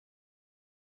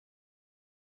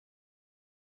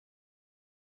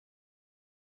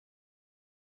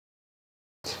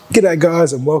G'day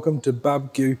guys and welcome to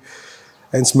Barbecue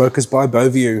and Smokers by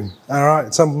Boview.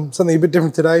 Alright, something a bit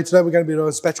different today. Today we're going to be doing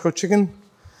a spatchcock chicken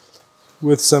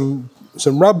with some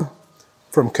rub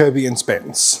from Kirby and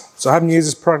Spence. So I haven't used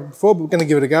this product before, but we're going to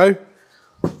give it a go.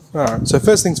 Alright, so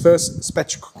first things first,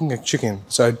 spatchcocking a chicken.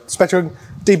 So spatchcocking,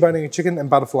 deboning a chicken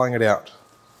and butterflying it out.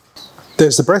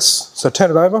 There's the breast, so turn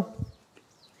it over.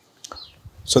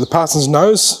 So the parson's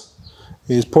nose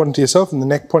is pointing to yourself and the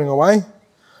neck pointing away.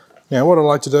 Now what I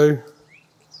like to do,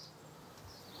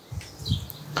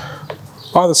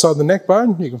 either side of the neck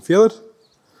bone, you can feel it,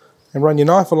 and run your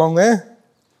knife along there,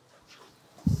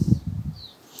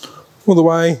 all the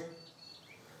way,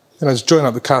 and I just join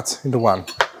up the cuts into one.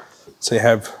 So you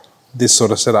have this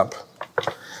sort of setup.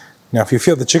 Now if you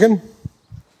feel the chicken,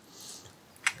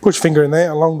 push your finger in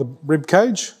there along the rib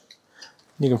cage,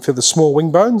 you can feel the small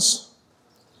wing bones,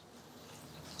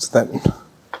 so that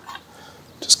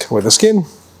just cover the skin.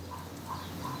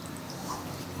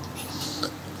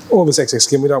 All this excess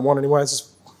skin we don't want anyway.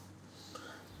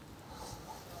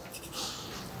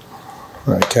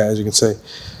 Okay, as you can see.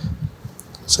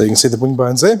 So you can see the wing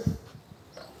bones there.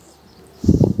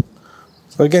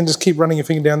 So again, just keep running your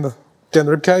finger down the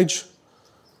rib cage,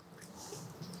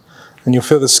 and you'll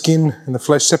feel the skin and the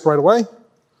flesh separate away.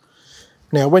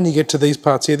 Now, when you get to these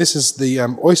parts here, this is the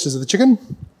oysters of the chicken.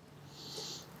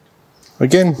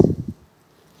 Again,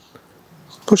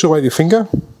 push away with your finger.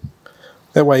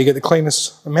 That way you get the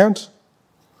cleanest amount.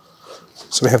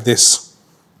 So we have this.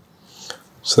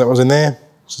 So that was in there.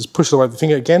 So just push it away with the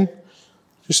finger again.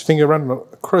 Just the finger running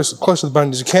close to the bone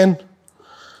as you can.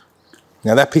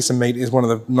 Now that piece of meat is one of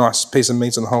the nice pieces of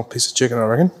meat on the whole piece of chicken, I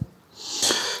reckon.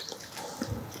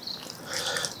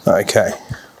 Okay,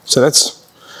 so that's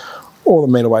all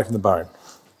the meat away from the bone.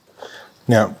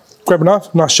 Now grab a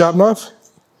knife, nice sharp knife,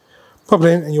 pop it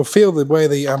in, and you'll feel where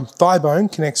the thigh bone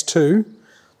connects to.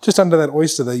 Just under that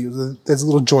oyster there's a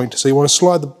little joint, so you want to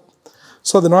slide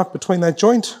the knife between that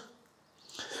joint,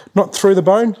 not through the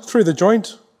bone, through the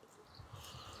joint.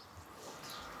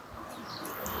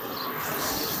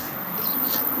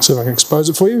 See if I can expose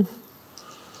it for you.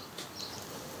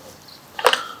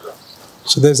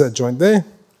 So there's that joint there.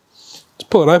 Just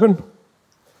pull it open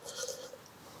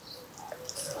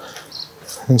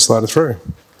and slide it through.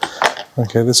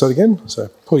 Okay, this side again. So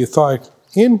pull your thigh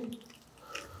in.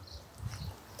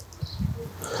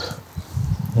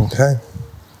 Okay,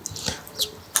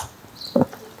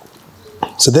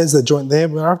 so there's the joint there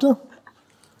we're after,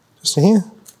 just in here,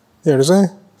 there it is there.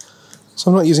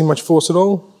 So I'm not using much force at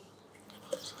all,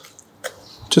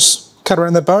 just cut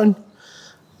around that bone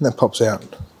and that pops out.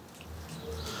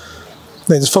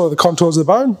 Then just follow the contours of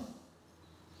the bone.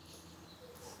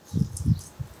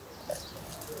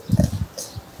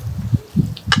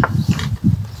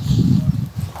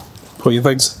 Pull your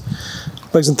legs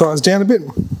and thighs down a bit.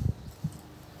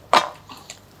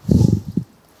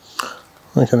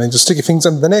 Okay, then just stick your fingers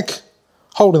under the neck,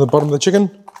 hold in the bottom of the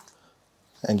chicken,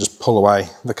 and just pull away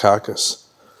the carcass.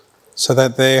 So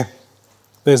that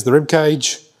there's the rib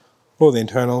cage, all the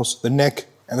internals, the neck,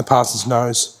 and the parson's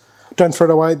nose. Don't throw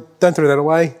it away. Don't throw that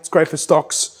away. It's great for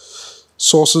stocks,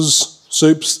 sauces,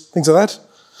 soups, things like that.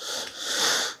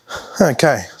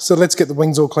 Okay, so let's get the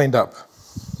wings all cleaned up.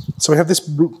 So we have this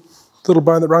little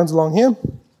bone that runs along here.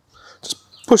 Just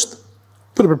put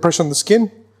a bit of pressure on the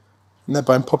skin, and that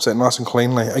bone pops out nice and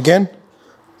cleanly. Again,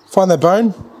 find that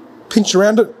bone, pinch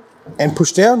around it, and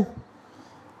push down,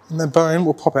 and that bone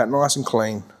will pop out nice and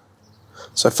clean.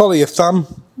 So follow your thumb,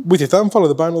 follow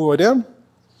the bone all the way down.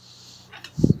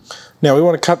 Now we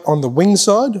want to cut on the wing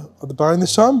side of the bone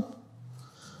this time.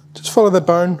 Just follow that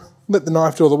bone, let the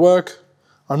knife do all the work.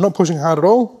 I'm not pushing hard at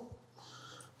all,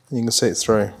 and you can see it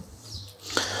through.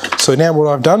 So now what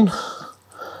I've done,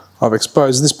 I've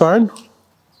exposed this bone.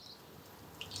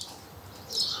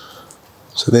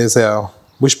 So there's our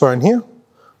wishbone here.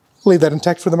 Leave that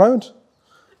intact for the moment.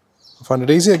 I find it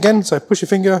easy again, so push your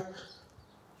finger,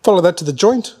 follow that to the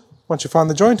joint. Once you find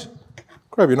the joint,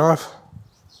 grab your knife,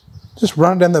 just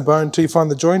run down the bone until you find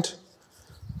the joint.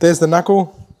 There's the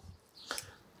knuckle,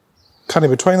 cut in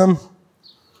between them.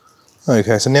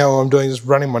 Okay, so now all I'm doing is just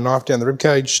running my knife down the rib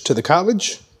cage to the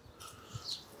cartilage.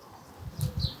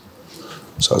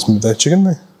 So let's move that chicken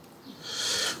there.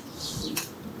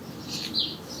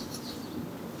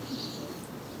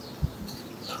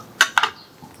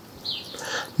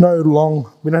 We don't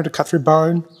have to cut through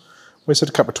bone, we just have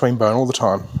to cut between bone all the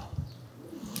time.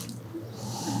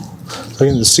 So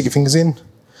you can just stick your fingers in.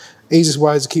 Easiest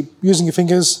way is to keep using your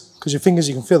fingers, because your fingers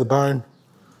you can feel the bone.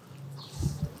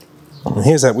 And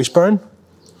here's that wishbone,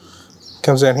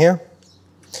 comes down here.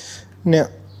 Now,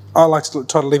 I like to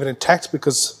try to leave it intact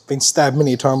because I've been stabbed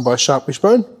many a time by a sharp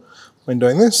wishbone when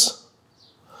doing this.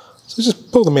 So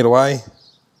just pull the meat away.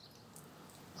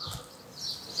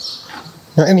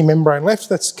 Now any membrane left,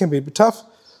 that can be a bit tough,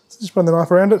 so just run the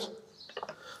knife around it.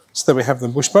 So that we have the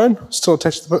wishbone still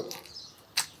attached to it.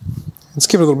 Let's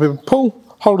give it a little bit of a pull,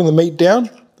 holding the meat down,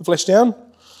 the flesh down,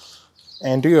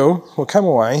 and you will come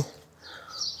away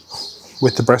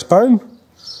with the breastbone,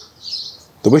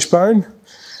 the wishbone,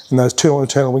 and those two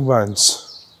internal wing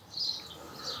bones.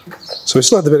 So we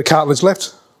still have a bit of cartilage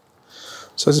left.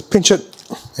 So just pinch it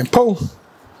and pull,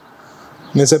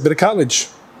 and there's that bit of cartilage.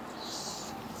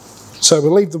 So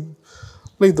we'll leave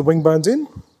the wing bones in.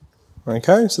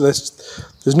 Okay, so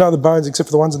there's no other bones except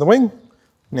for the ones in the wing.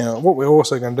 Now what we're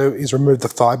also going to do is remove the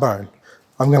thigh bone.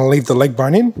 I'm going to leave the leg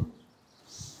bone in.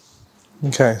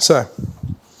 Okay, so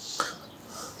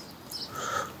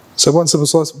one simple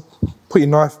slice, put your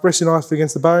knife, rest your knife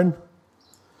against the bone,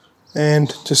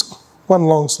 and just one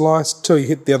long slice till you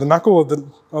hit the other knuckle of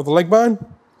the leg bone.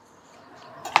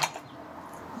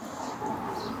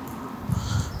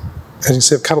 As you can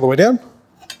see, I've cut all the way down.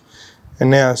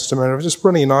 And now it's just a matter of just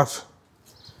running your knife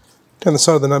down the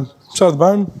side of the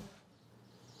bone.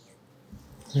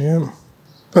 Yeah,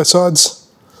 both sides.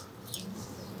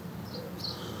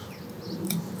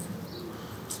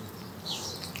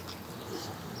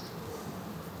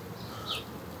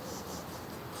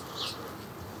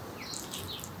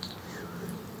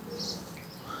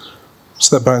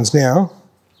 So that bone's now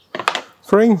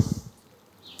free.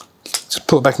 Just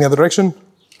pull it back in the other direction.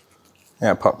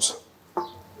 Now it pops.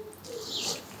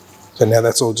 So now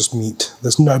that's all just meat.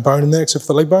 There's no bone in there except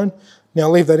for the leg bone. Now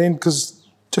leave that in because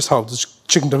just hold the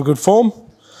chicken to a good form.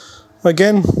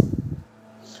 Again,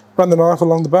 run the knife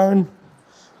along the bone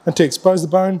until you expose the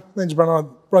bone. Then just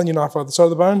run your knife either side of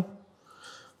the bone.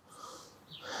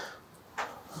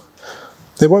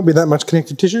 There won't be that much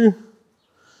connective tissue.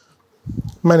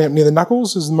 Mainly up near the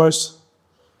knuckles is the most.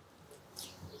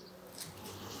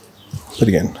 But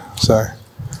again, so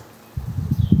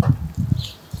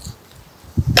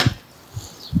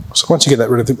once you get that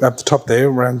rid of up the top there,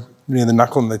 around near the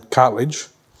knuckle and the cartilage,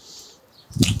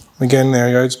 again, there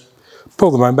it goes,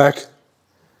 pull the bone back,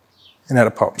 and out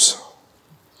it pops.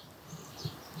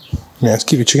 Now let's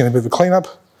give your chicken a bit of a clean up.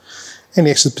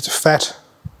 Any extra bits of fat,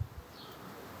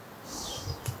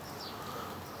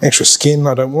 extra skin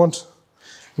I don't want.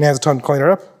 Now's the time to clean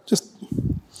her up. Just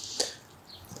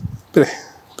a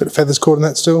bit of feathers caught in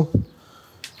that still.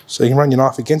 So you can run your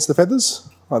knife against the feathers,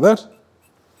 like that.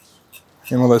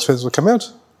 And all those feathers will come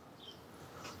out.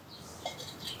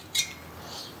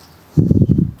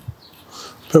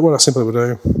 But what I simply would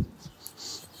do,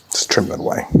 just trim that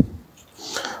away.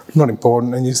 Not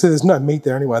important, and you see there's no meat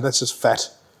there anyway, that's just fat.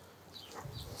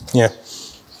 Yeah.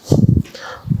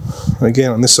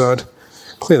 Again, on this side,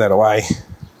 clear that away.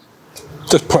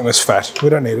 Just pointless fat, we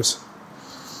don't need it.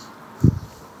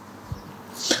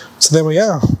 So there we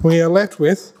are left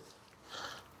with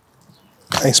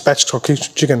a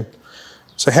spatchcock chicken.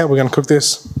 So how are we going to cook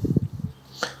this?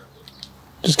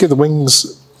 Just give the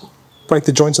wings, break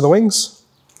the joints of the wings.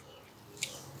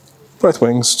 Both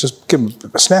wings, just give them a bit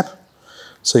of a snap.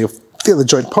 So you'll feel the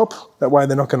joint pop. That way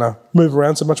they're not going to move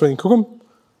around so much when you cook them.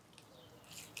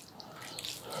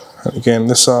 And again,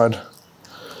 this side.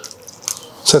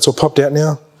 So that's all popped out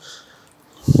now.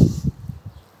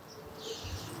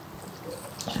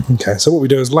 Okay, so what we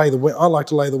do is I like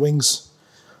to lay the wings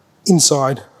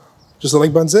inside, just the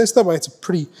leg bones there, so that way it's a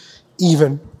pretty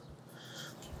even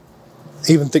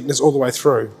thickness all the way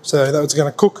through. So that's going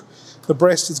to cook the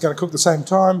breast, it's going to cook at the same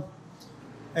time,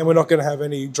 and we're not going to have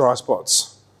any dry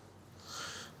spots.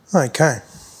 Okay,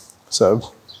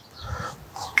 so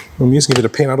I'm using a bit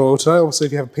of peanut oil today. Obviously,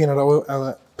 if you have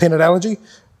a peanut allergy,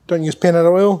 don't use peanut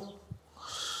oil.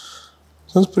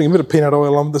 So I'm just putting a bit of peanut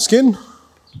oil on the skin.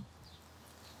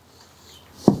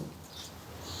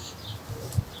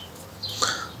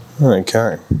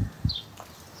 Okay.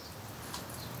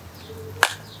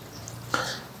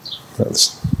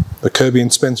 That's the Kirby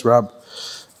and Spence rub.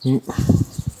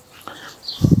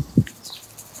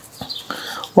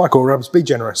 Like all rubs, be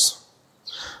generous.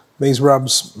 These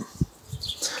rubs,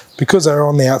 because they're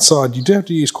on the outside, you do have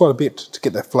to use quite a bit to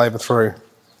get that flavour through.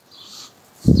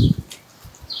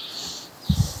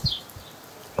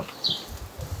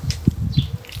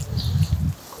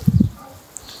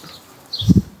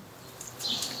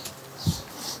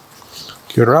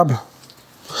 Give it a rub,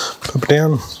 pop it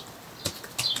down.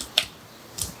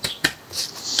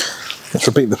 Let's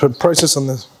repeat the process on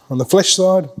the flesh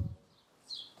side.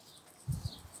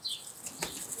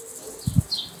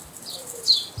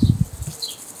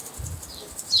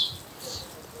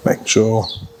 Making sure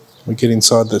We get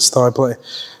inside this thigh plate,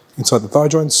 inside the thigh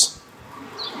joints.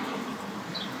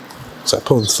 So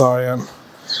pull the thigh out,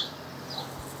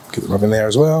 get the rub in there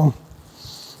as well,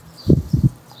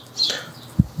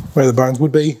 where the bones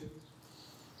would be.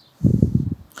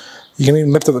 You can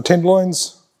even lift up the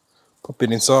tenderloins, pop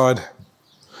it inside.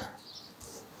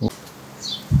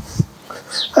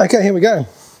 Okay, here we go.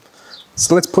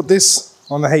 So let's put this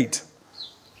on the heat.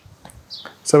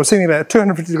 So we're sitting about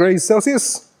 250 degrees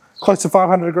Celsius, close to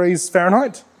 500 degrees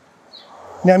Fahrenheit.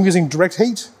 Now I'm using direct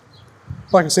heat.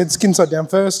 Like I said, skin side down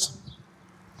first.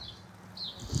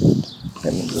 And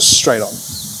then just straight on.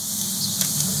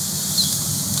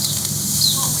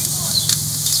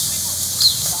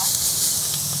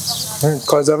 Right,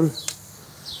 close oven.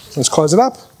 Let's close it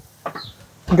up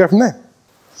and go from there.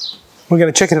 We're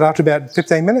going to check it after about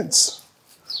 15 minutes.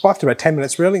 Well, after about 10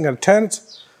 minutes really. I'm going to turn it,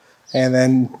 and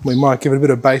then we might give it a bit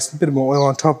of base, a bit more oil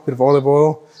on top, a bit of olive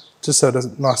oil, just so it does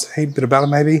a nice heat, a bit of butter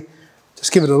maybe.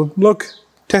 Just give it a look,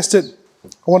 test it. I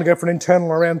want to go for an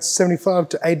internal around 75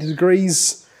 to 80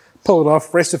 degrees. Pull it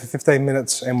off, rest it for 15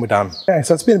 minutes, and we're done. Okay,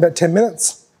 so it's been about 10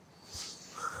 minutes.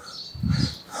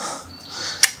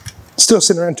 Still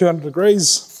sitting around 200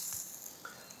 degrees.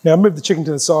 Now move the chicken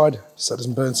to the side so it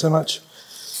doesn't burn so much.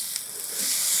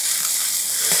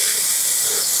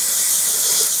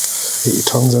 Get your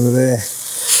tongs under there.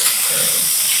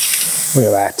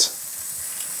 Look at that.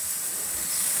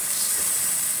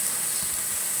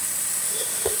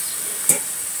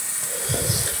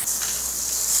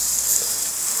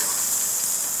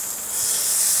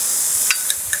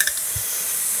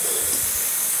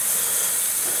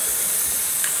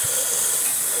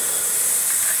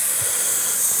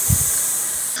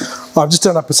 I've just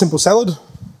done up a simple salad.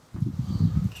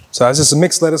 So it's just some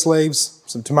mixed lettuce leaves,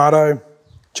 some tomato,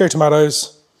 cherry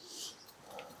tomatoes,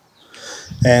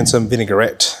 and some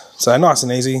vinaigrette. So nice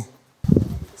and easy.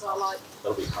 So I like,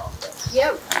 that'll be half.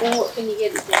 Yep. Then what can you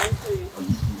get it down to?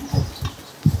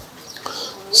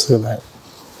 See that.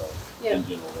 Yep.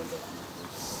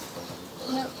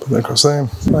 Put that across there.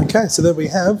 Okay, so there we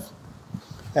have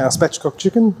our spatchcock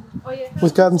chicken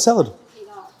with garden salad.